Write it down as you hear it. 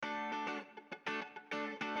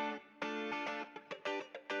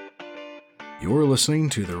You're listening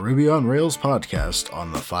to the Ruby on Rails podcast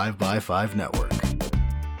on the 5x5 network.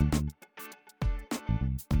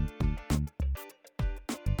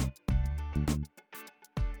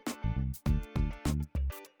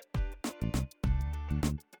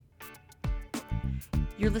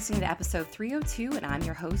 You're listening to episode 302, and I'm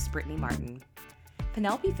your host, Brittany Martin.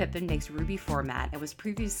 Penelope Phippen makes Rubyfmt and was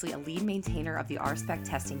previously a lead maintainer of the RSpec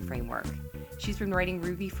testing framework. She's been writing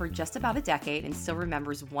Ruby for just about a decade and still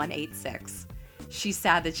remembers 186. She's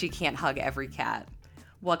sad that she can't hug every cat.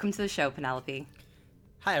 Welcome to the show, Penelope.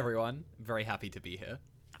 Hi, everyone. Very happy to be here.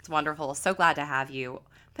 It's wonderful. So glad to have you.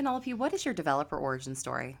 Penelope, what is your developer origin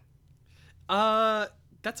story?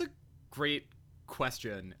 That's a great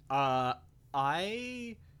question.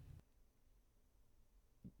 I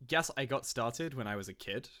guess I got started when I was a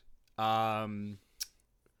kid.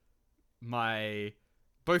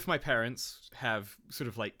 Both my parents have sort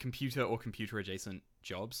of like computer or computer adjacent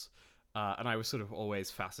jobs, and I was sort of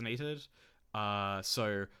always fascinated.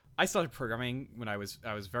 So I started programming when I was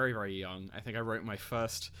very, very young. I think I wrote my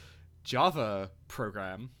first Java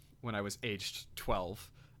program when I was aged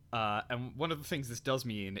 12. And one of the things this does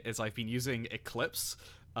mean is I've been using Eclipse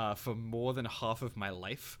for more than half of my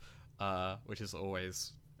life, which is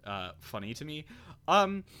always funny to me.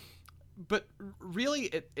 But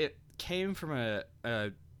really, it came from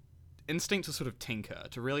a instinct to sort of tinker,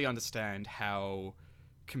 to really understand how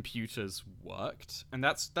computers worked, and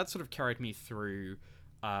that sort of carried me through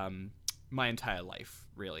my entire life,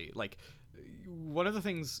 really. Like, one of the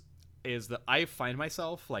things is that I find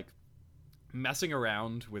myself like messing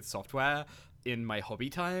around with software in my hobby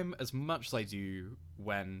time as much as I do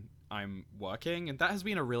when I'm working, and that has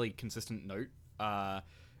been a really consistent note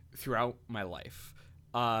throughout my life.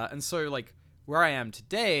 And so, like, where I am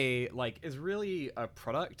today, like, is really a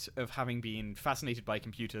product of having been fascinated by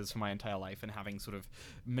computers for my entire life and having sort of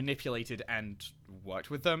manipulated and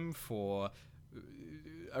worked with them for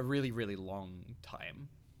a really, really long time.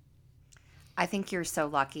 I think you're so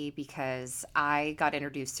lucky because I got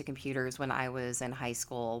introduced to computers when I was in high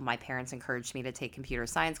school. My parents encouraged me to take computer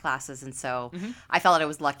science classes, and so I felt that I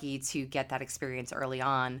was lucky to get that experience early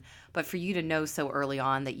on. But for you to know so early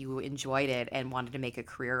on that you enjoyed it and wanted to make a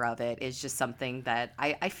career of it is just something that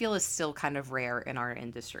I feel is still kind of rare in our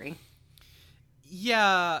industry.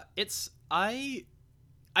 Yeah, I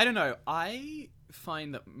don't know. I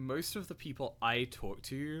find that most of the people I talk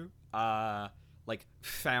to like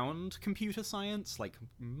found computer science like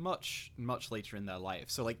much later in their life.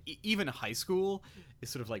 So like even high school is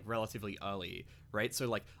sort of like relatively early, right? So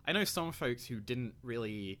like I know some folks who didn't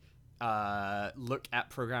really look at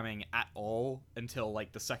programming at all until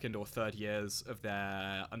like the second or third years of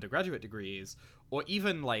their undergraduate degrees, or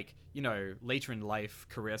even like, you know, later in life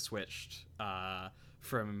career switched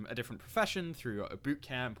from a different profession through a boot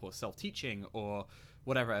camp or self-teaching or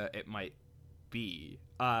whatever it might be.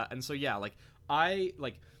 And so yeah, like I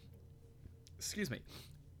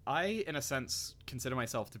in a sense consider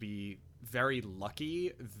myself to be very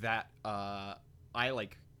lucky that I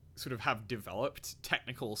like sort of have developed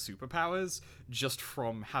technical superpowers just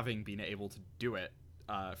from having been able to do it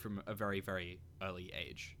from a very, very early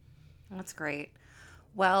age. That's great.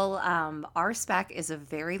 Well, RSpec is a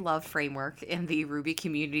very loved framework in the Ruby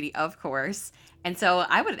community, of course. And so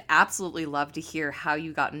I would absolutely love to hear how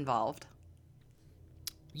you got involved.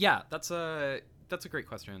 Yeah, that's a great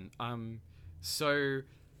question. So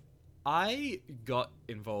I got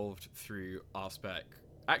involved through RSpec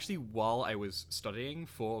actually while I was studying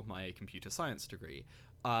for my computer science degree.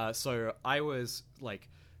 So I was like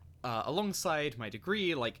alongside my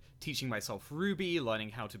degree, like teaching myself Ruby,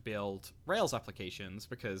 learning how to build Rails applications,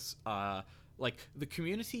 because like the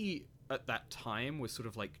community at that time was sort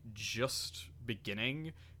of like just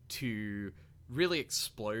beginning to really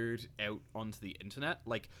explode out onto the internet.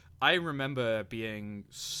 Like, I remember being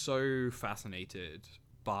so fascinated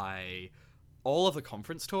by all of the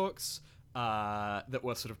conference talks that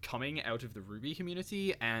were sort of coming out of the Ruby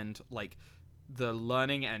community, and like the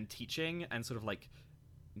learning and teaching and sort of like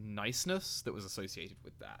niceness that was associated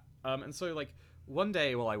with that. And so like one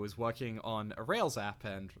day while I was working on a Rails app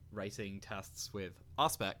and writing tests with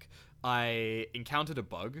RSpec, I encountered a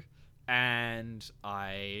bug, and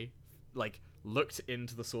I like looked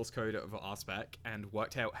into the source code of RSpec and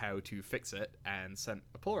worked out how to fix it and sent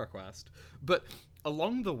a pull request. But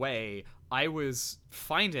along the way, I was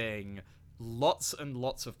finding lots and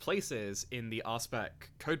lots of places in the RSpec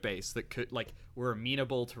codebase that could like were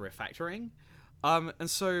amenable to refactoring. And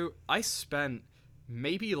so I spent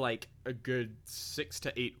maybe like a good 6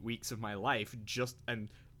 to 8 weeks of my life and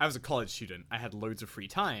I was a college student. I had loads of free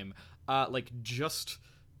time, like just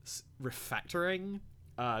refactoring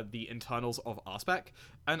the internals of RSpec,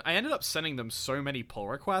 and I ended up sending them so many pull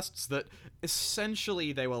requests that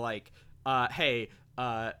essentially they were like, hey,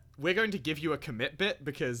 we're going to give you a commit bit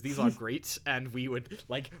because these are great, and we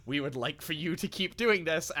would like for you to keep doing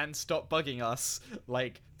this and stop bugging us.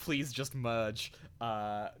 Like, please just merge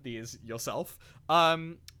these yourself.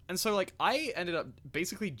 And so, like, I ended up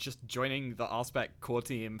basically just joining the RSpec core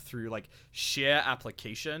team through, like, sheer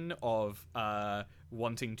application of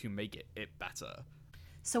wanting to make it better.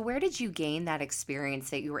 So where did you gain that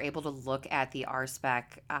experience that you were able to look at the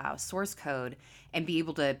RSpec source code and be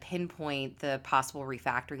able to pinpoint the possible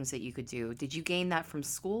refactorings that you could do? Did you gain that from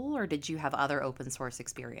school, or did you have other open source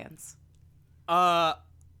experience? Neither.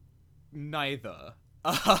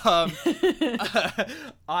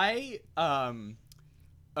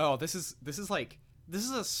 This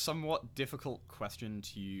is a somewhat difficult question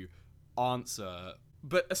to answer,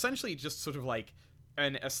 but essentially just sort of like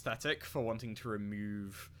an aesthetic for wanting to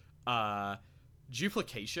remove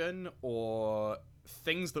duplication or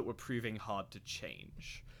things that were proving hard to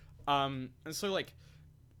change. And so, like,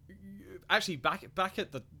 actually back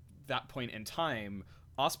at that point in time,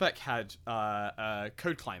 RSpec had a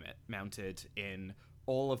code climate mounted in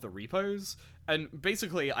all of the repos, and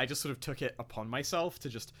basically I just sort of took it upon myself to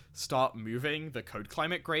just start moving the code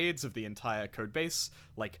climate grades of the entire code base,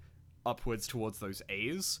 like, upwards towards those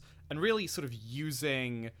A's, and really sort of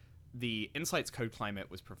using the insights code climate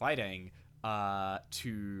was providing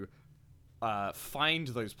to find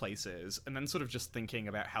those places, and then sort of just thinking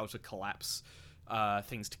about how to collapse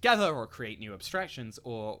things together or create new abstractions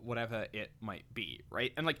or whatever it might be,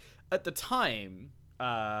 right? And, like, at the time,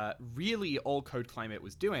 really all code climate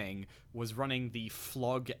was doing was running the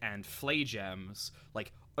flog and flay gems,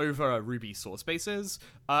 like, over Ruby source bases,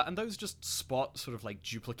 and those just spot sort of like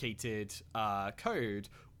duplicated code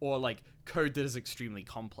or like code that is extremely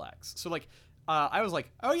complex. So, like, I was like,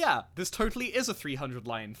 oh yeah, this totally is a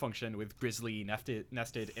 300-line function with grizzly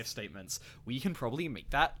nested if statements. We can probably make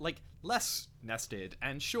that, like, less nested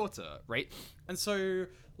and shorter, right? And so,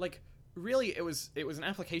 like, really it was an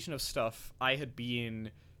application of stuff I had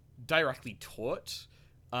been directly taught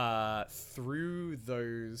through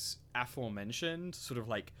those aforementioned sort of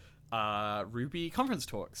like Ruby conference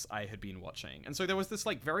talks I had been watching. And so there was this,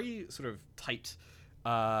 like, very sort of tight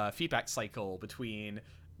feedback cycle between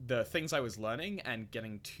the things I was learning and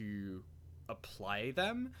getting to apply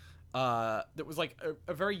them. That was, like,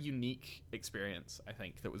 a very unique experience, I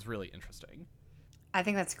think, that was really interesting. I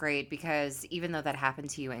think that's great because even though that happened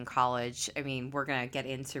to you in college, I mean, we're going to get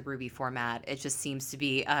into Rubyfmt. It just seems to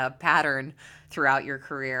be a pattern throughout your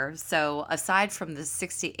career. So aside from the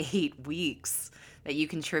 6 to 8 weeks that you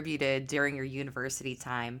contributed during your university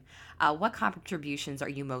time, what contributions are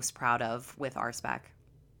you most proud of with RSpec?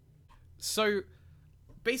 So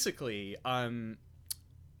basically, I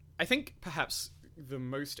think perhaps the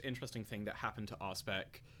most interesting thing that happened to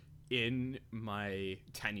RSpec in my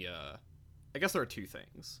tenure, I guess there are two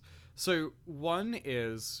things. So one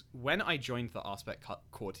is when I joined the RSpec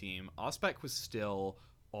core team, RSpec was still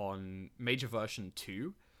on major version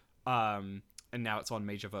 2, and now it's on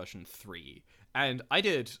major version 3. And I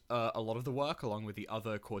did a lot of the work along with the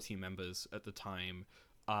other core team members at the time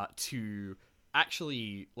to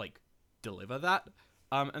actually, like, deliver that.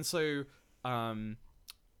 And so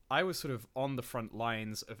I was sort of on the front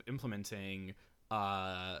lines of implementing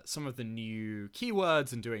some of the new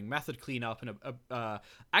keywords and doing method cleanup, and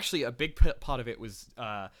actually a big part of it was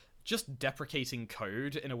just deprecating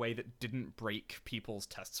code in a way that didn't break people's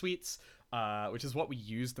test suites, which is what we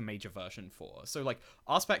use the major version for. So, like,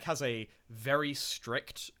 RSpec has a very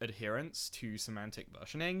strict adherence to semantic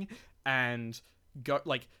versioning, and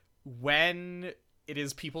when it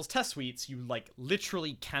is people's test suites, you, like,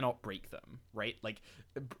 literally cannot break them, right?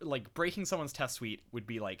 Like breaking someone's test suite would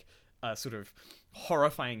be, like, a sort of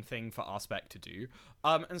horrifying thing for RSpec to do.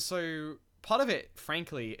 And so part of it,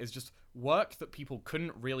 frankly, is just work that people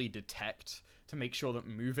couldn't really detect to make sure that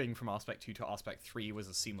moving from RSpec 2 to RSpec 3 was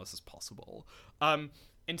as seamless as possible.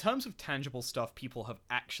 In terms of tangible stuff people have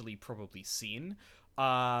actually probably seen,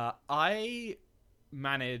 I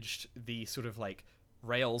managed the sort of, like,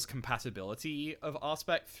 Rails compatibility of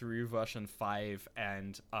RSpec through version 5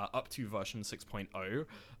 and up to version 6.0,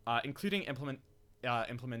 including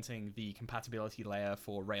implementing the compatibility layer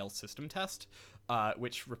for Rails system test,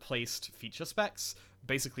 which replaced feature specs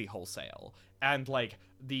basically wholesale. And, like,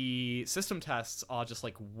 the system tests are just,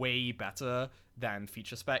 like, way better than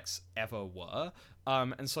feature specs ever were.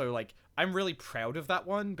 And so, like, I'm really proud of that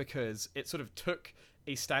one because it sort of took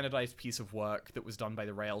a standardized piece of work that was done by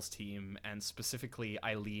the Rails team, and specifically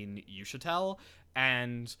Eileen Ushatel,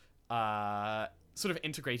 and sort of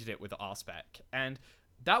integrated it with RSpec. And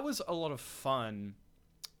that was a lot of fun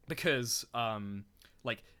because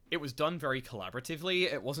like it was done very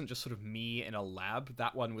collaboratively. It wasn't just sort of me in a lab.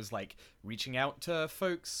 That one was like reaching out to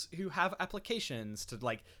folks who have applications to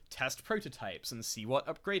like test prototypes and see what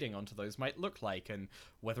upgrading onto those might look like and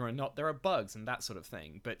whether or not there are bugs and that sort of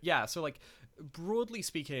thing. But yeah, so like broadly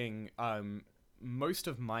speaking, most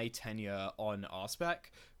of my tenure on RSpec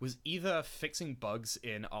was either fixing bugs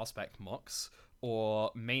in RSpec mocks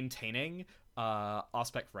or maintaining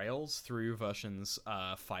RSpec Rails through versions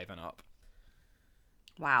 5 and up.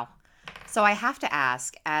 Wow. So I have to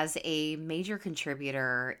ask, as a major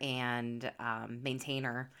contributor and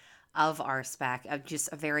maintainer of RSpec, of just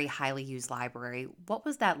a very highly used library, what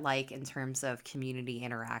was that like in terms of community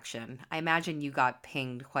interaction? I imagine you got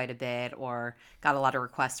pinged quite a bit or got a lot of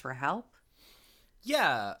requests for help.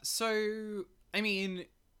 Yeah, so, I mean,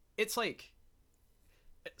 it's like,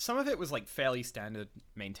 some of it was like fairly standard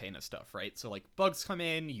maintainer stuff, right? So like bugs come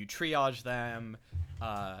in, you triage them,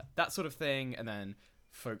 that sort of thing, and then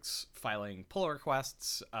folks filing pull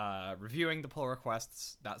requests, reviewing the pull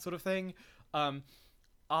requests, that sort of thing.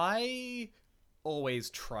 I always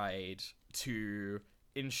tried to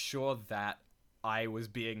ensure that I was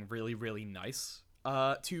being really, really nice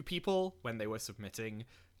to people when they were submitting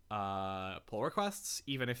pull requests,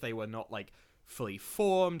 even if they were not like fully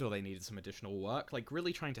formed or they needed some additional work, like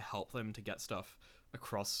really trying to help them to get stuff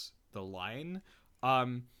across the line.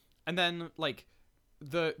 And then like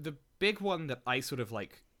the big one that I sort of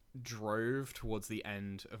like drove towards the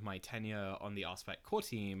end of my tenure on the RSpec core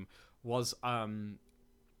team was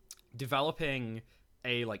developing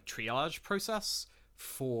a like triage process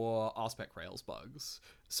for RSpec Rails bugs.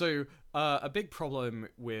 So a big problem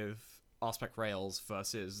with RSpec Rails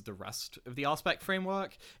versus the rest of the RSpec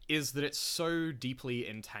framework is that it's so deeply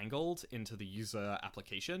entangled into the user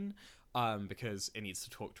application, because it needs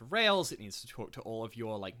to talk to Rails, it needs to talk to all of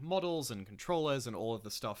your like models and controllers and all of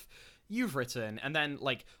the stuff you've written, and then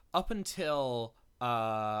like up until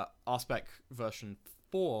RSpec version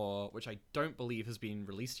 4, which I don't believe has been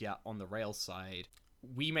released yet on the Rails side,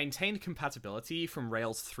 we maintained compatibility from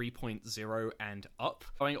Rails 3.0 and up,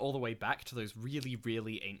 going all the way back to those really,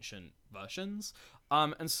 really ancient versions.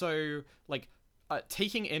 And so, like,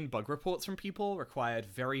 taking in bug reports from people required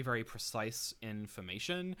very, very precise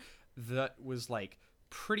information that was, like,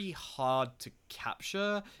 pretty hard to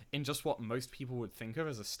capture in just what most people would think of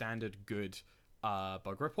as a standard good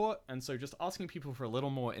bug report. And so just asking people for a little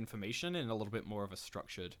more information in a little bit more of a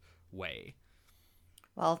structured way.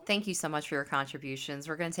 Well, thank you so much for your contributions.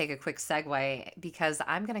 We're going to take a quick segue because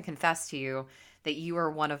I'm going to confess to you that you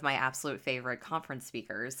are one of my absolute favorite conference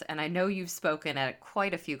speakers. And I know you've spoken at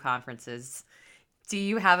quite a few conferences. Do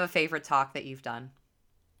you have a favorite talk that you've done?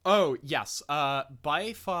 Oh, yes.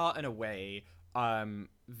 By far and away,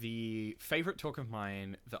 the favorite talk of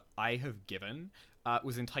mine that I have given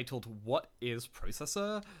was entitled "What is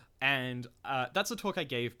Processor?" And that's a talk I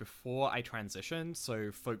gave before I transitioned,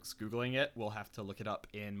 so folks Googling it will have to look it up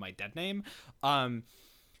in my dead name.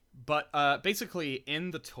 But basically,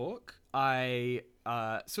 in the talk, I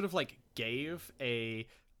sort of like gave a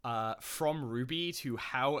from Ruby to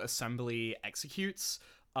how assembly executes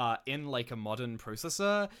in like a modern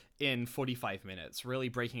processor in 45 minutes, really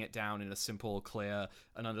breaking it down in a simple, clear,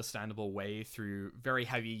 and understandable way through very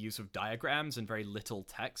heavy use of diagrams and very little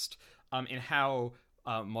text in how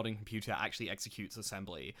modern computer actually executes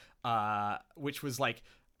assembly, which was like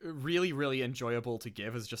really, really enjoyable to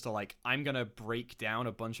give as just a like, I'm gonna break down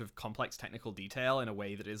a bunch of complex technical detail in a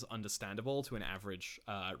way that is understandable to an average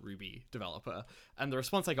Ruby developer. And the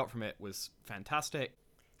response I got from it was fantastic.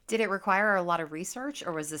 Did it require a lot of research,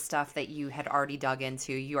 or was this stuff that you had already dug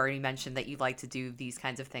into? You already mentioned that you like to do these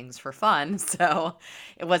kinds of things for fun. So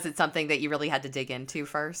was it something that you really had to dig into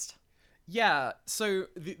first? Yeah, so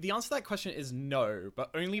the answer to that question is no,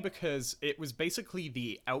 but only because it was basically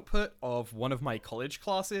the output of one of my college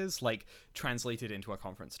classes, like, translated into a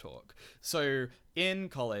conference talk. So in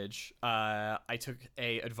college, I took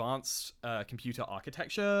a advanced computer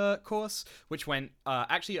architecture course, which went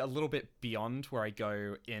actually a little bit beyond where I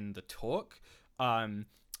go in the talk. And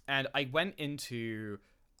I went into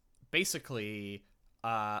basically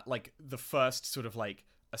like the first sort of like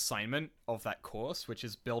assignment of that course, which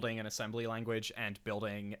is building an assembly language and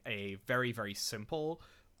building a very, very simple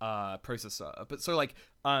processor. But so like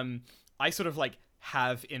I sort of like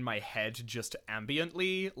have in my head just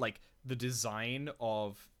ambiently like the design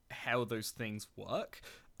of how those things work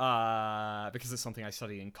because it's something I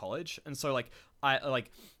study in college. And so like I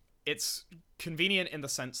like it's convenient in the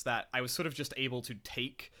sense that I was sort of just able to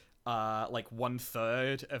take like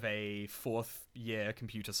 1/3 of a 4th year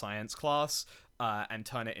computer science class and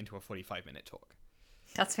turn it into a 45-minute talk.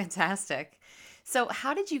 That's fantastic. So,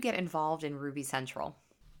 how did you get involved in Ruby Central?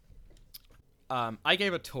 I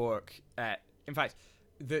gave a talk at, in fact,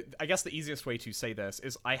 I guess the easiest way to say this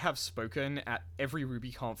is I have spoken at every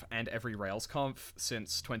RubyConf and every RailsConf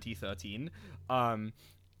since 2013,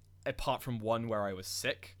 apart from one where I was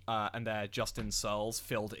sick, and there Justin Searles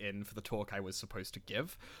filled in for the talk I was supposed to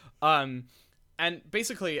give. And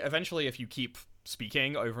basically, eventually, if you keep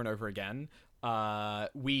speaking over and over again,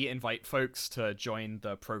 we invite folks to join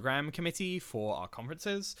the program committee for our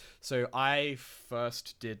conferences. So I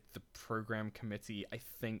first did the program committee, I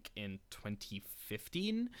think, in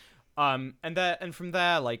 2015. And from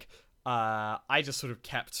there, I just sort of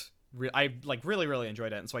kept. I really, really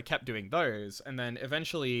enjoyed it, and so I kept doing those. And then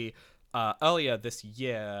eventually, earlier this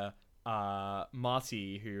year,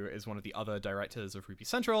 Marty, who is one of the other directors of Ruby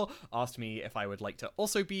Central, asked me if I would like to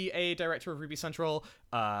also be a director of Ruby Central.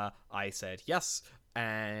 I said yes,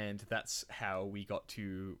 and that's how we got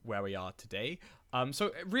to where we are today.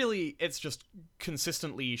 So really, it's just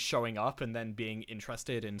consistently showing up and then being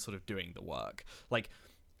interested in sort of doing the work. Like,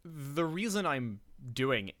 the reason I'm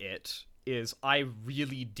doing it is I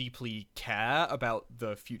really deeply care about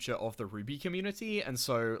the future of the Ruby community, and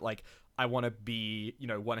so, like, I want to be,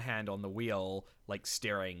 one hand on the wheel, like,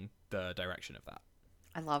 steering the direction of that.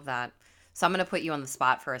 I love that. So I'm going to put you on the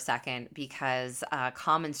spot for a second because a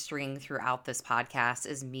common string throughout this podcast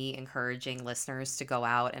is me encouraging listeners to go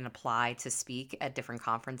out and apply to speak at different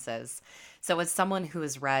conferences. So as someone who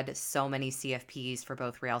has read so many CFPs for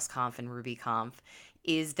both RailsConf and RubyConf,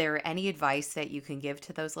 is there any advice that you can give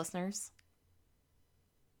to those listeners?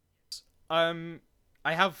 I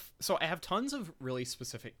have tons of really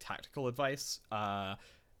specific tactical advice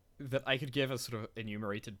that I could give as sort of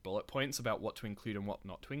enumerated bullet points about what to include and what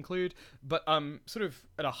not to include. But sort of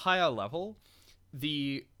at a higher level,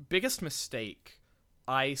 the biggest mistake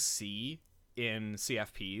I see in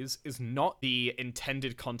CFPs is not the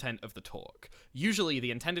intended content of the talk. Usually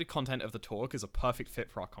the intended content of the talk is a perfect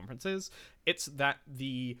fit for our conferences. It's that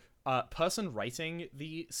the person writing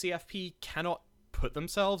the CFP cannot put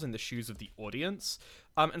themselves in the shoes of the audience.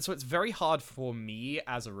 And so it's very hard for me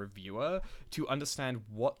as a reviewer to understand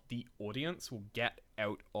what the audience will get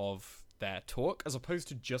out of their talk as opposed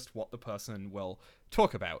to just what the person will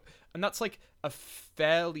talk about. And that's like a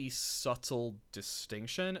fairly subtle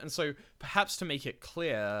distinction. And so perhaps to make it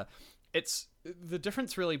clear, it's the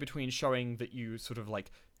difference really between showing that you sort of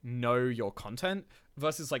like know your content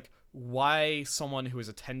versus like why someone who is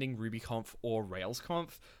attending RubyConf or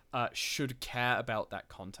RailsConf should care about that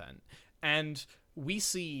content. And we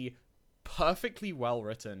see perfectly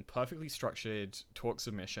well-written, perfectly structured talk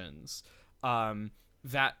submissions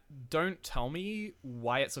that don't tell me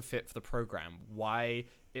why it's a fit for the program, why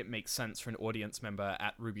it makes sense for an audience member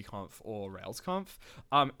at RubyConf or RailsConf.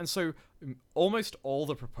 And so almost all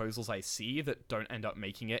the proposals I see that don't end up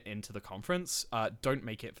making it into the conference don't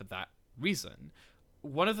make it for that reason.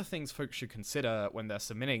 One of the things folks should consider when they're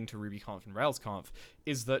submitting to RubyConf and RailsConf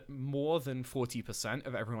is that more than 40%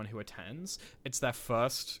 of everyone who attends, it's their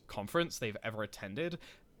first conference they've ever attended,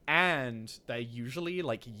 and they're usually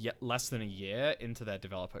like less than a year into their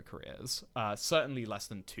developer careers, certainly less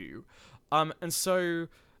than 2. And so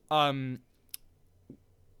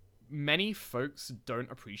many folks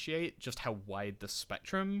don't appreciate just how wide the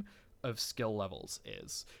spectrum of skill levels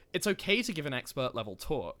is. It's okay to give an expert level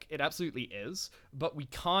talk. It absolutely is, but we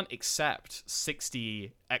can't accept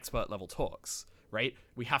 60 expert level talks, right?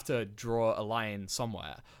 We have to draw a line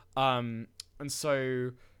somewhere. And so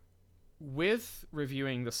with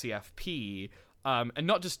reviewing the CFP, and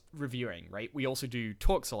not just reviewing, right? We also do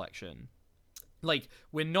talk selection. Like,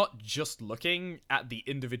 we're not just looking at the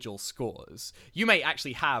individual scores. You may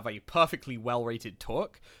actually have a perfectly well-rated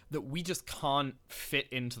talk that we just can't fit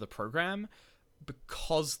into the program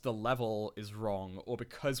because the level is wrong, or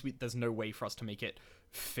because there's no way for us to make it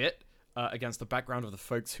fit against the background of the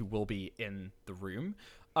folks who will be in the room.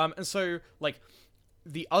 And so, like,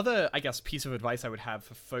 the other, I guess, piece of advice I would have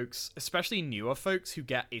for folks, especially newer folks who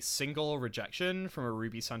get a single rejection from a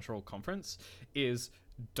Ruby Central conference, is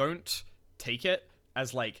don't take it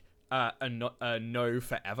as like a no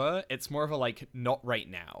forever. It's more of a like not right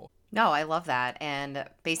now. No, I love that. And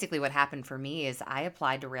basically what happened for me is I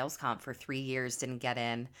applied to RailsConf for 3 years, didn't get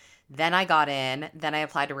in. Then I got in. Then I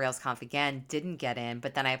applied to RailsConf again, didn't get in.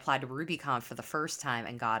 But then I applied to RubyConf for the first time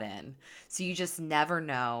and got in. So you just never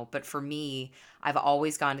know. But for me, I've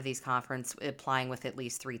always gone to these conferences applying with at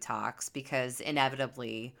least 3 talks because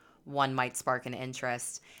inevitably one might spark an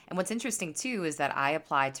interest. And what's interesting too is that I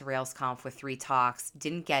applied to RailsConf with 3 talks,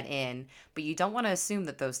 didn't get in, but you don't want to assume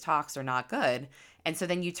that those talks are not good. And so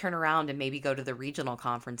then you turn around and maybe go to the regional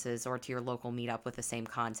conferences or to your local meetup with the same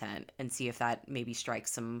content and see if that maybe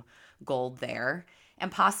strikes some gold there.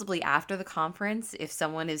 And possibly after the conference, if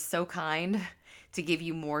someone is so kind to give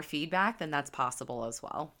you more feedback, then that's possible as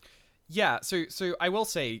well. Yeah, so I will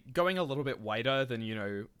say, going a little bit wider than,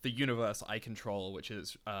 the universe I control, which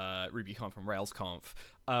is RubyConf and RailsConf,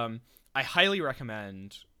 I highly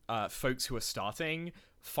recommend folks who are starting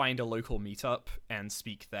find a local meetup and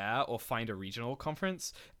speak there, or find a regional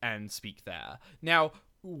conference and speak there. Now,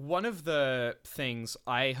 one of the things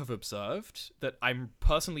I have observed that I'm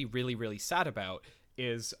personally really, really sad about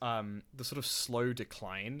is the sort of slow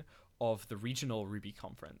decline of the regional Ruby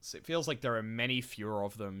conference. It feels like there are many fewer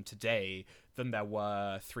of them today than there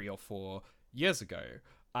were 3 or 4 years ago.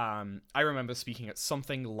 I remember speaking at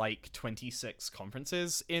something like 26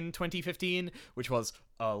 conferences in 2015, which was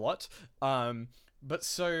a lot. But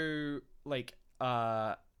so,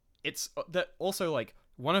 it's that also,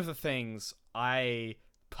 one of the things I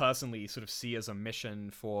personally sort of see as a mission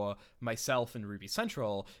for myself and Ruby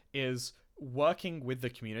Central is working with the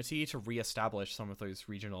community to reestablish some of those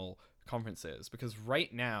regional conferences, because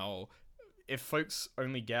right now, if folks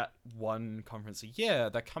only get one conference a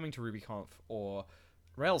year, they're coming to RubyConf or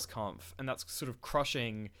RailsConf, and that's sort of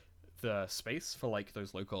crushing the space for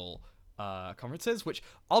those local conferences, which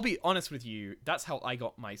I'll be honest with you, that's how I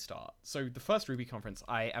got my start. So the first Ruby conference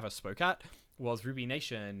I ever spoke at was Ruby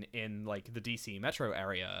Nation in the DC metro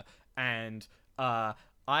area, and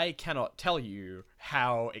I cannot tell you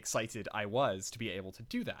how excited I was to be able to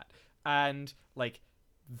do that. And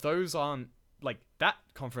those aren't that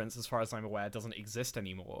conference, as far as I'm aware, doesn't exist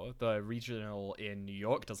anymore. The regional in New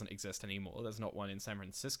York doesn't exist anymore. There's not one in San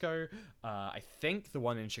Francisco. I think the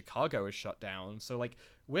one in Chicago is shut down. So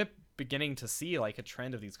we're beginning to see a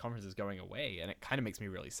trend of these conferences going away, and it kind of makes me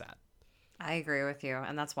really sad. I agree with you,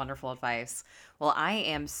 and that's wonderful advice. Well, I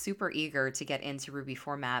am super eager to get into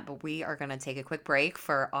Rubyformat, but we are going to take a quick break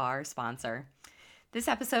for our sponsor. This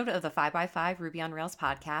episode of the 5x5 Ruby on Rails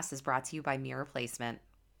podcast is brought to you by Mirror Placement.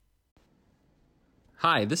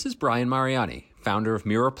 Hi, this is Brian Mariani, founder of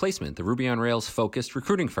Mirror Placement, the Ruby on Rails focused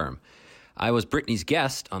recruiting firm. I was Brittany's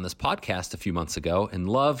guest on this podcast a few months ago and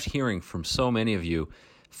loved hearing from so many of you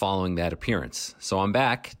following that appearance. So I'm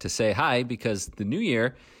back to say hi, because the new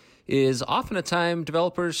year is often a time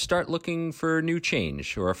developers start looking for new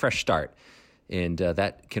change or a fresh start, and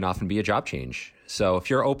that can often be a job change. So if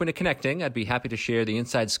you're open to connecting, I'd be happy to share the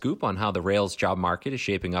inside scoop on how the Rails job market is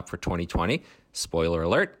shaping up for 2020. Spoiler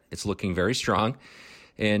alert, it's looking very strong.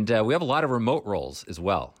 And we have a lot of remote roles as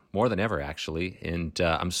well, more than ever, actually. And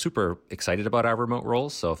I'm super excited about our remote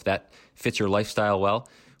roles. So if that fits your lifestyle well,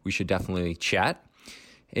 we should definitely chat.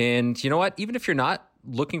 And you know what? Even if you're not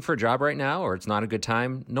looking for a job right now, or it's not a good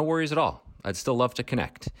time, no worries at all. I'd still love to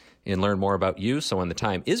connect and learn more about you. So when the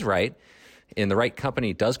time is right and the right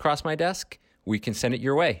company does cross my desk, we can send it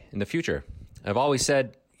your way in the future. I've always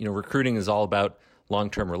said, recruiting is all about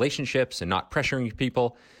long-term relationships and not pressuring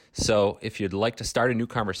people. So if you'd like to start a new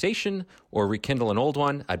conversation or rekindle an old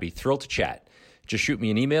one, I'd be thrilled to chat. Just shoot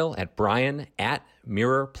me an email at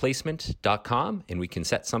brian@mirrorplacement.com and we can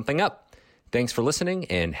set something up. Thanks for listening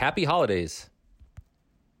and happy holidays.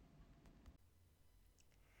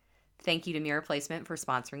 Thank you to Mirror Placement for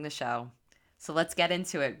sponsoring the show. So let's get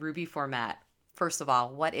into it. Rubyformat. First of all,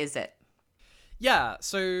 what is it? Yeah,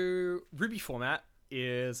 so Rubyformat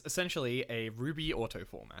is essentially a Ruby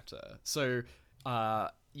autoformatter. So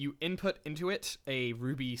you input into it a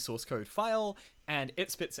Ruby source code file, and it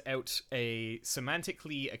spits out a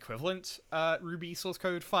semantically equivalent Ruby source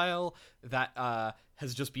code file that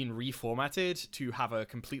has just been reformatted to have a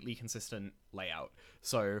completely consistent layout.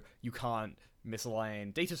 So you can't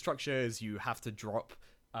misalign data structures, you have to drop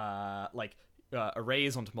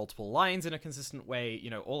arrays onto multiple lines in a consistent way.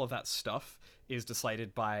 All of that stuff is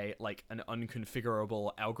decided by an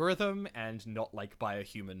unconfigurable algorithm and not by a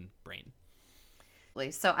human brain.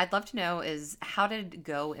 So I'd love to know is how did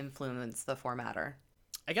Go influence the formatter?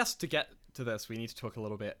 I guess to get to this, we need to talk a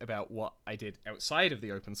little bit about what I did outside of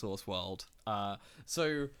the open source world.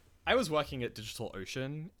 So I was working at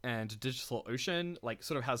DigitalOcean, and DigitalOcean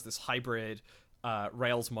sort of has this hybrid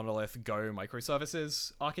Rails monolith Go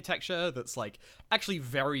microservices architecture that's actually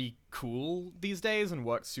very cool these days and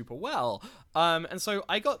works super well. And so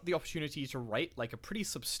I got the opportunity to write a pretty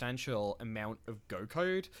substantial amount of Go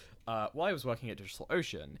code while I was working at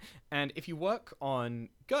DigitalOcean. And if you work on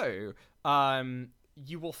Go,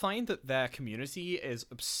 you will find that their community is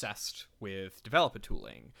obsessed with developer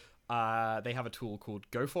tooling. They have a tool called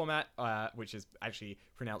GoFormat, which is actually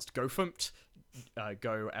pronounced Gofmt,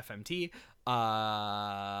 Go FMT.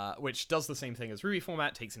 which does the same thing as Ruby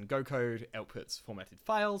format, takes in Go code, outputs formatted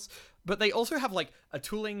files. But they also have like a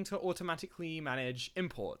tooling to automatically manage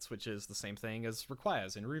imports, which is the same thing as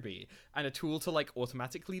requires in Ruby, and a tool to like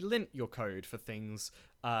automatically lint your code for things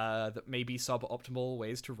that may be suboptimal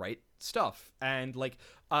ways to write stuff, and like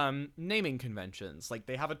naming conventions. Like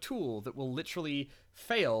they have a tool that will literally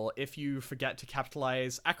fail if you forget to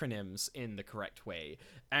capitalize acronyms in the correct way,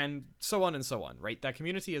 and so on and so on, right? That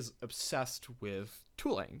community is obsessed with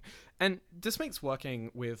tooling, and this makes working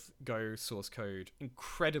with Go source code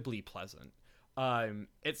incredibly pleasant.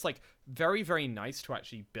 It's like very, very nice to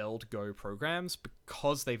actually build Go programs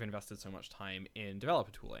because they've invested so much time in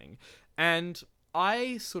developer tooling. And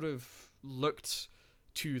I sort of looked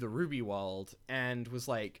to the Ruby world and was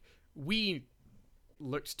like, we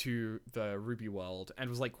looked to the Ruby world and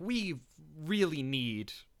was like, we really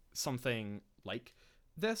need something like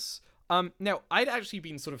this. Now, I'd actually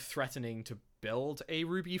been sort of threatening to build a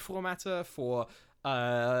Ruby formatter for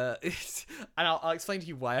and I'll explain to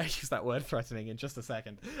you why I use that word threatening in just a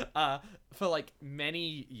second. For like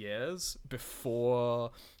many years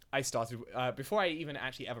before I started, before I even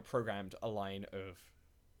actually ever programmed a line of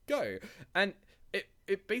Go, and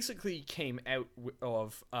it basically came out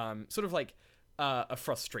of sort of like a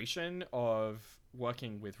frustration of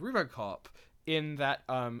working with Rubocop, in that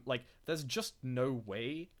like there's just no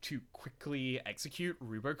way to quickly execute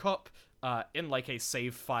Rubocop in like a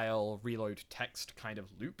save file reload text kind of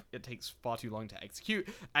loop. It takes far too long to execute,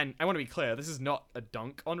 and I want to be clear, this is not a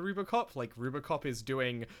dunk on Rubocop. Like Rubocop is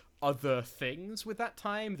doing other things with that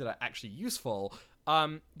time that are actually useful,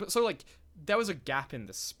 but so like there was a gap in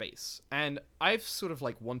this space, and I've sort of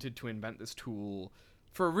like wanted to invent this tool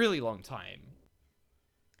for a really long time.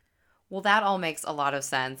 Well, that all makes a lot of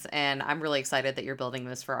sense, and I'm really excited that you're building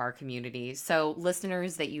this for our community. So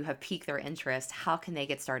listeners that you have piqued their interest, how can they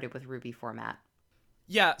get started with Ruby format?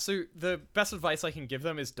 Yeah, so the best advice I can give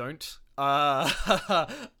them is don't.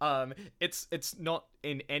 It's not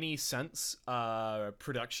in any sense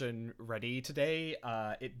production ready today.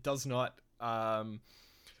 It does not.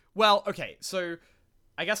 Well, okay, so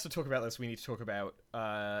I guess to talk about this, we need to talk about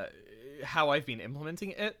how I've been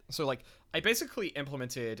implementing it. So, like, I basically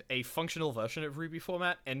implemented a functional version of Ruby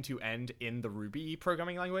format end-to-end in the Ruby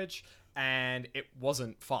programming language, and it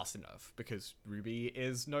wasn't fast enough because Ruby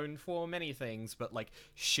is known for many things, but, like,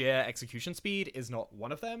 sheer execution speed is not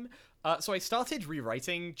one of them. So I started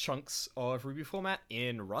rewriting chunks of Ruby format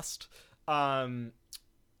in Rust in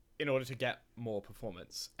order to get more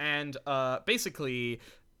performance. And basically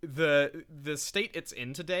the state it's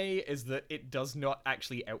in today is that it does not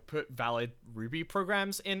actually output valid Ruby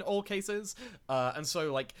programs in all cases, and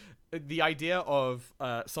so like the idea of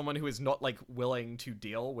someone who is not like willing to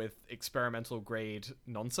deal with experimental grade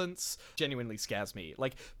nonsense genuinely scares me.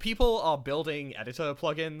 Like, people are building editor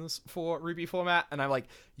plugins for Ruby format, and I'm like,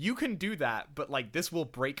 you can do that, but like this will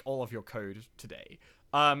break all of your code today.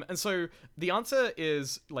 And so the answer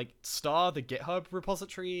is like star the GitHub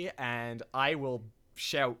repository, and I will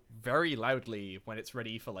shout very loudly when it's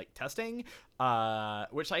ready for like testing,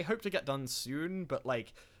 which I hope to get done soon. But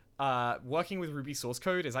like working with Ruby source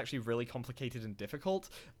code is actually really complicated and difficult,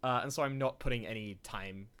 and so I'm not putting any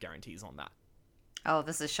time guarantees on that. Oh,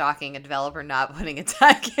 this is shocking. A developer not putting a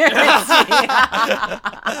time guarantee.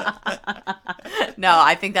 No,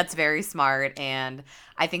 I think that's very smart. And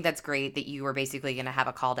I think that's great that you were basically going to have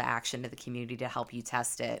a call to action to the community to help you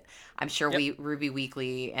test it. I'm sure Ruby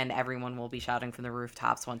Weekly and everyone will be shouting from the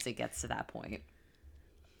rooftops once it gets to that point.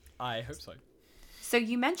 I hope so. So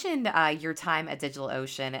you mentioned your time at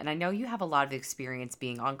DigitalOcean, and I know you have a lot of experience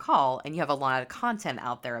being on call, and you have a lot of content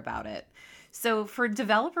out there about it. So for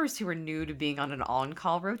developers who are new to being on an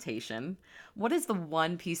on-call rotation, what is the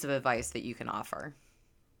one piece of advice that you can offer?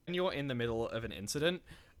 When you're in the middle of an incident,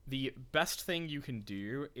 the best thing you can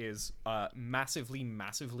do is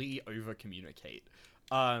massively over-communicate.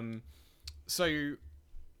 So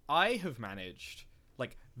I have managed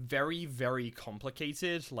like very, very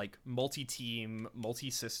complicated, like multi-team,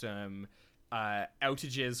 multi-system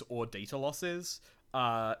outages or data losses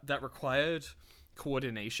that required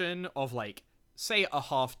coordination of like, say, a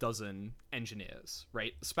half dozen engineers,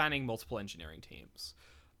 right? Spanning multiple engineering teams.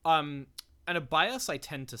 And a bias I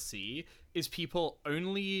tend to see is people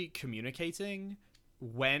only communicating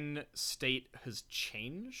when state has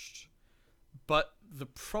changed. But the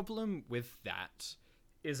problem with that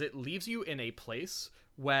is it leaves you in a place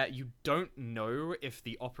where you don't know if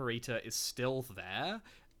the operator is still there,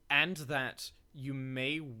 and that you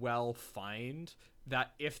may well find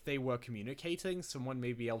that if they were communicating, someone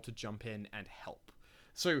may be able to jump in and help.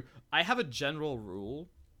 So I have a general rule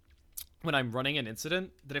when I'm running an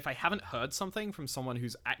incident, that if I haven't heard something from someone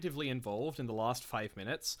who's actively involved in the last 5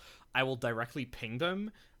 minutes, I will directly ping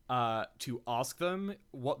them to ask them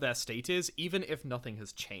what their state is, even if nothing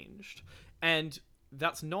has changed. And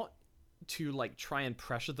that's not to like try and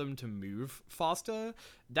pressure them to move faster.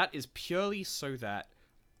 That is purely so that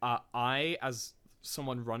I, as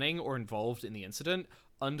someone running or involved in the incident,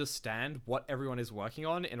 understand what everyone is working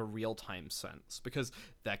on in a real-time sense, because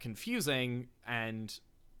they're confusing, and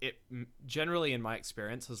it generally, in my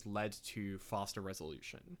experience, has led to faster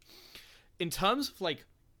resolution. In terms of like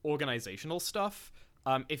organizational stuff,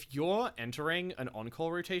 if you're entering an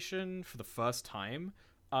on-call rotation for the first time,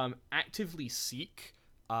 actively seek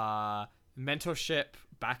mentorship,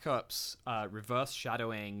 backups, reverse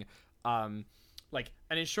shadowing, and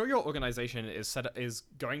ensure your organization is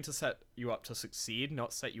going to set you up to succeed,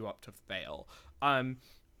 not set you up to fail.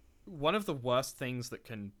 One of the worst things that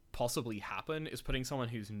can possibly happen is putting someone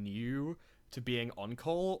who's new to being on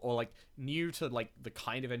call, or like new to like the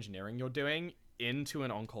kind of engineering you're doing, into an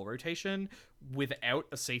on-call rotation without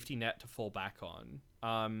a safety net to fall back on.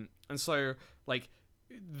 And so like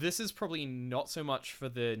this is probably not so much for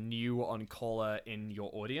the new on-caller in your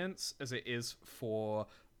audience as it is for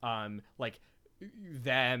like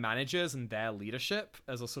their managers and their leadership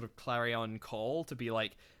as a sort of clarion call to be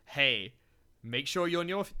like, hey, make sure your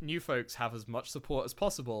new folks have as much support as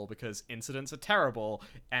possible, because incidents are terrible,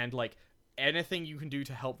 and like anything you can do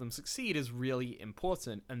to help them succeed is really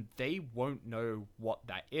important, and they won't know what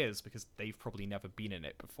that is because they've probably never been in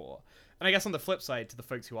it before. And I guess on the flip side, to the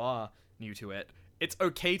folks who are new to it, it's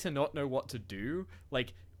okay to not know what to do,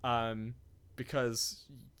 like because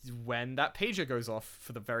when that pager goes off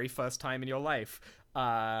for the very first time in your life,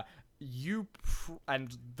 and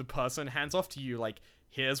the person hands off to you like,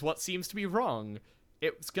 here's what seems to be wrong,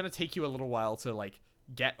 it's gonna take you a little while to like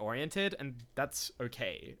get oriented, and that's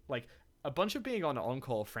okay. Like a bunch of being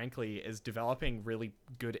on-call, frankly, is developing really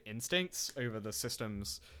good instincts over the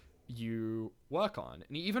systems you work on.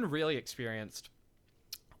 And even really experienced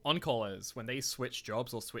on-callers, when they switch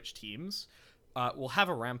jobs or switch teams, will have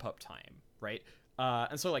a ramp-up time, right?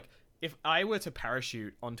 And so like if I were to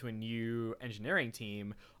parachute onto a new engineering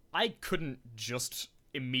team, I couldn't just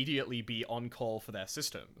immediately be on call for their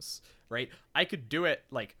systems, right? I could do it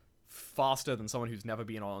like faster than someone who's never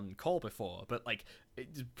been on call before, but like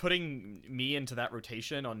putting me into that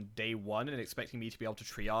rotation on day one and expecting me to be able to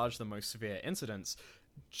triage the most severe incidents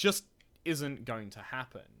just isn't going to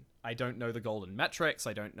happen. I don't know the golden metrics.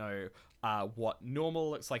 I don't know what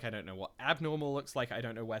normal looks like. I don't know what abnormal looks like. I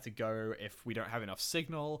don't know where to go if we don't have enough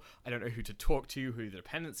signal. I don't know who to talk to, who the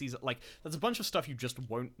dependencies are. Like, there's a bunch of stuff you just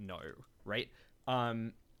won't know, right?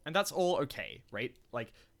 And that's all okay, right?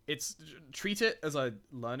 Like, treat it as a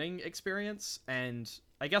learning experience. And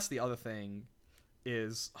I guess the other thing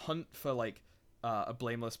is hunt for like a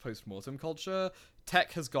blameless post-mortem culture.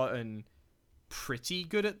 Tech has gotten pretty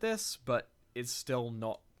good at this, but it's still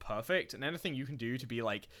not perfect. And anything you can do to be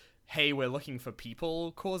like, hey, we're looking for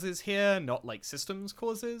people causes here, not like systems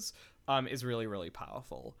causes, is really, really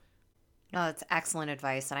powerful. No, that's excellent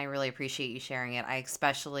advice, and I really appreciate you sharing it. I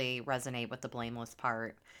especially resonate with the blameless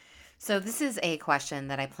part. So this is a question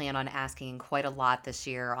that I plan on asking quite a lot this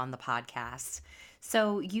year on the podcast.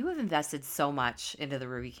 So you have invested so much into the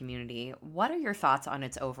Ruby community. What are your thoughts on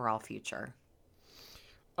its overall future?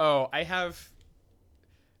 Oh, I have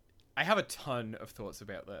a ton of thoughts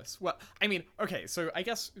about this. Well, I mean, okay, so I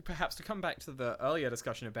guess perhaps to come back to the earlier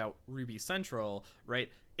discussion about Ruby Central, right?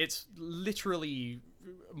 It's literally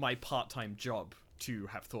my part-time job to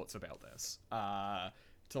have thoughts about this,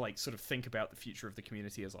 to like sort of think about the future of the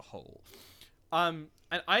community as a whole. And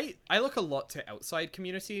I look a lot to outside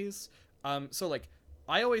communities. So like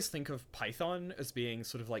I always think of Python as being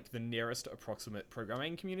sort of like the nearest approximate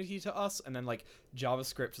programming community to us, and then like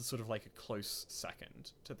JavaScript is sort of like a close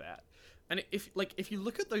second to that. And if you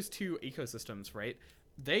look at those two ecosystems, right,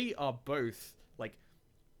 they are both like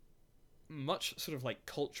much sort of like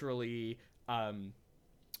culturally,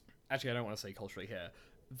 actually I don't want to say culturally here.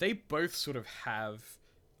 They both sort of have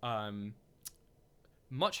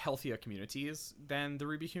much healthier communities than the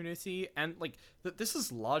Ruby community, and like this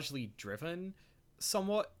is largely driven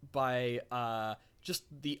somewhat by just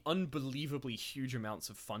the unbelievably huge amounts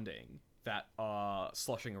of funding that are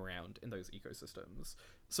sloshing around in those ecosystems.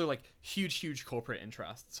 So like huge corporate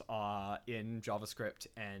interests are in JavaScript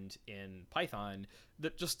and in Python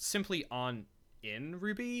that just simply aren't in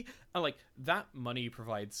Ruby, and like that money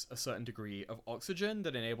provides a certain degree of oxygen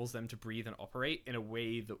that enables them to breathe and operate in a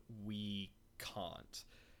way that we can't.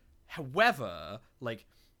 However, like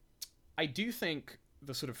I do think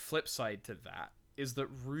the sort of flip side to that is that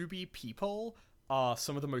Ruby people are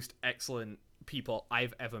some of the most excellent people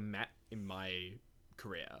I've ever met in my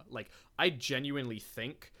career. Like, I genuinely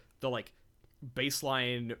think the, like,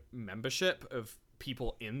 baseline membership of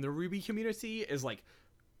people in the Ruby community is, like,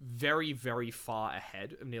 very, very far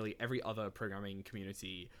ahead of nearly every other programming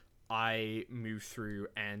community I move through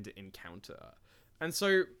and encounter. And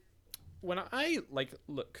so when I, like,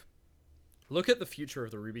 look at the future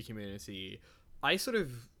of the Ruby community, I sort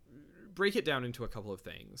of break it down into a couple of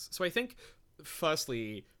things. So I think,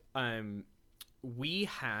 firstly, we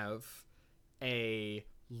have a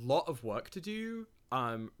lot of work to do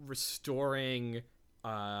restoring,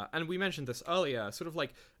 and we mentioned this earlier, sort of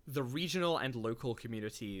like the regional and local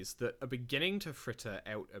communities that are beginning to fritter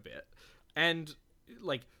out a bit. And,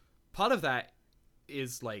 like, part of that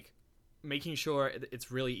is, like, making sure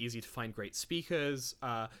it's really easy to find great speakers,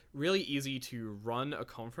 really easy to run a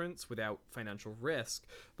conference without financial risk.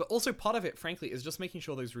 But also part of it, frankly, is just making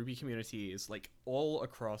sure those Ruby communities, like, all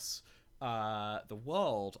across the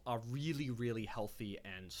world are really, really healthy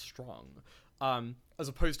and strong, as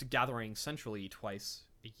opposed to gathering centrally twice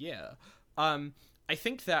a year. I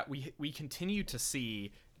think that we continue to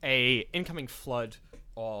see a incoming flood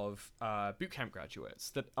of bootcamp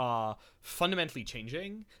graduates that are fundamentally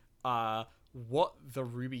changing what the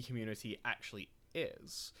Ruby community actually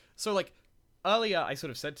is. So, like, earlier I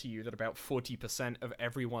sort of said to you that about 40% of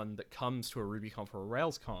everyone that comes to a RubyConf or a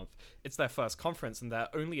RailsConf, it's their first conference and they're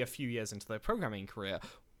only a few years into their programming career.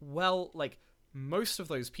 Well, like, most of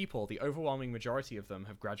those people, the overwhelming majority of them,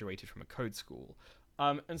 have graduated from a code school.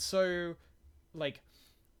 And so, like,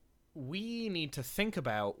 we need to think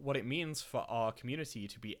about what it means for our community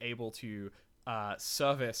to be able to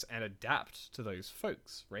service and adapt to those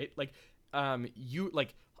folks, right? Like,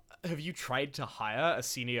 have you tried to hire a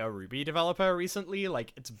senior Ruby developer recently?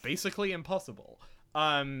 Like, it's basically impossible.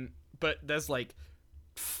 But there's, like,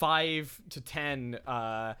 5 to 10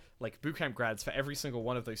 like bootcamp grads for every single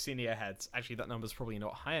one of those senior heads. Actually, that number's probably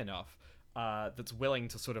not high enough. That's willing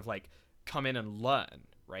to sort of, like, come in and learn,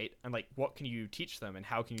 right? And, like, what can you teach them, and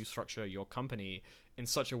how can you structure your company in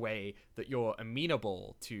such a way that you're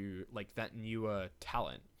amenable to, like, that newer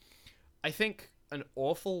talent? I think an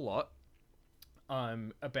awful lot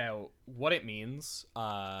about what it means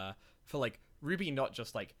for, like, Ruby, not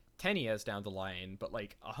just, like, 10 years down the line, but,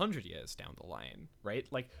 like, 100 years down the line, right?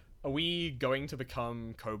 Like, are we going to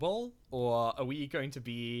become COBOL, or are we going to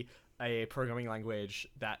be a programming language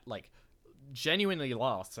that, like, genuinely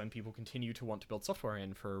lasts and people continue to want to build software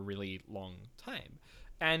in for a really long time?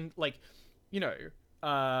 And, like, you know,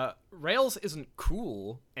 Rails isn't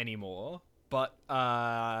cool anymore, but,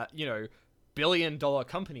 you know, billion-dollar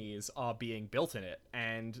companies are being built in it,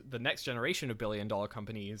 and the next generation of billion-dollar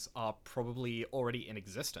companies are probably already in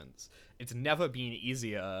existence. It's never been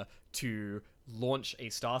easier to launch a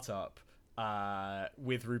startup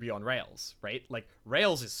with Ruby on Rails, right? Like,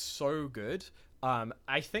 Rails is so good.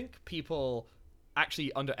 I think people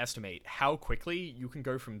actually underestimate how quickly you can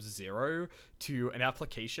go from zero to an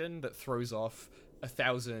application that throws off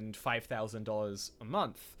 $1,000, $5,000 a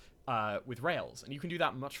month with Rails. And you can do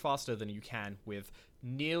that much faster than you can with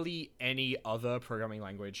nearly any other programming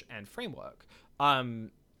language and framework.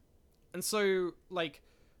 And so, like,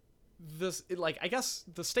 I guess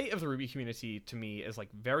the state of the Ruby community to me is,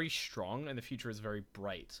 like, very strong, and the future is very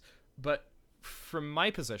bright. But from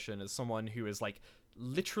my position as someone who is, like,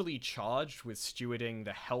 literally charged with stewarding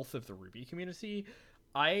the health of the Ruby community,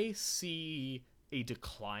 I see a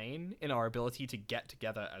decline in our ability to get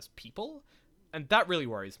together as people, and that really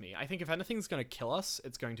worries me. I think if anything's going to kill us,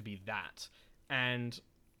 it's going to be that. And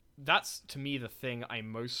that's, to me, the thing I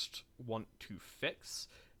most want to fix,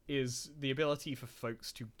 is the ability for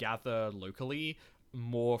folks to gather locally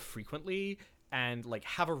more frequently and, like,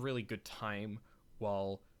 have a really good time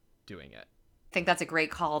while doing it. I think that's a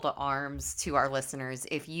great call to arms to our listeners.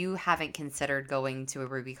 If you haven't considered going to a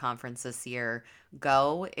Ruby conference this year,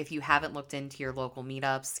 go. If you haven't looked into your local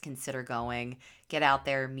meetups, consider going. Get out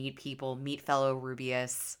there, meet people, meet fellow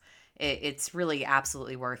Rubyists. It's really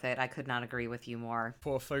absolutely worth it. I could not agree with you more.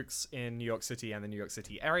 For folks in New York City and the New York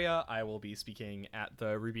City area, I will be speaking at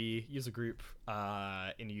the Ruby user group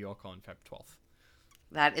in New York on Feb 12th.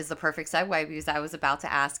 That is the perfect segue, because I was about to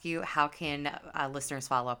ask you, how can listeners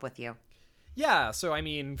follow up with you? Yeah, so I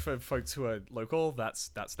mean, for folks who are local, that's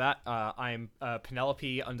that. I'm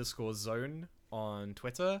Penelope_zone on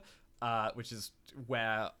Twitter, which is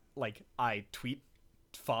where, like, I tweet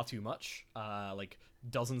far too much, like,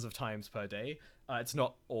 dozens of times per day. It's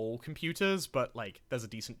not all computers, but, like, there's a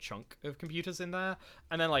decent chunk of computers in there.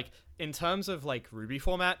 And then, like, in terms of, like, Ruby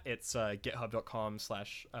format, it's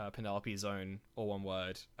github.com/PenelopeZone, all one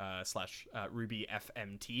word,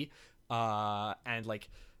 /RubyFMT. And like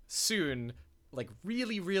soon, like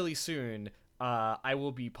really, really soon, I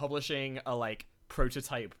will be publishing a like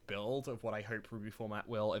prototype build of what I hope Rubyfmt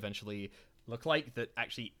will eventually look like that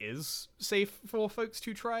actually is safe for folks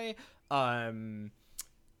to try. Those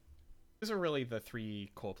are really the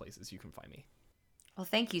 3 core places you can find me. Well,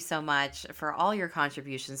 thank you so much for all your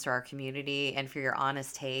contributions to our community and for your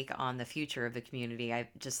honest take on the future of the community. I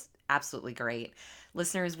just absolutely great.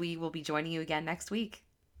 Listeners, we will be joining you again next week.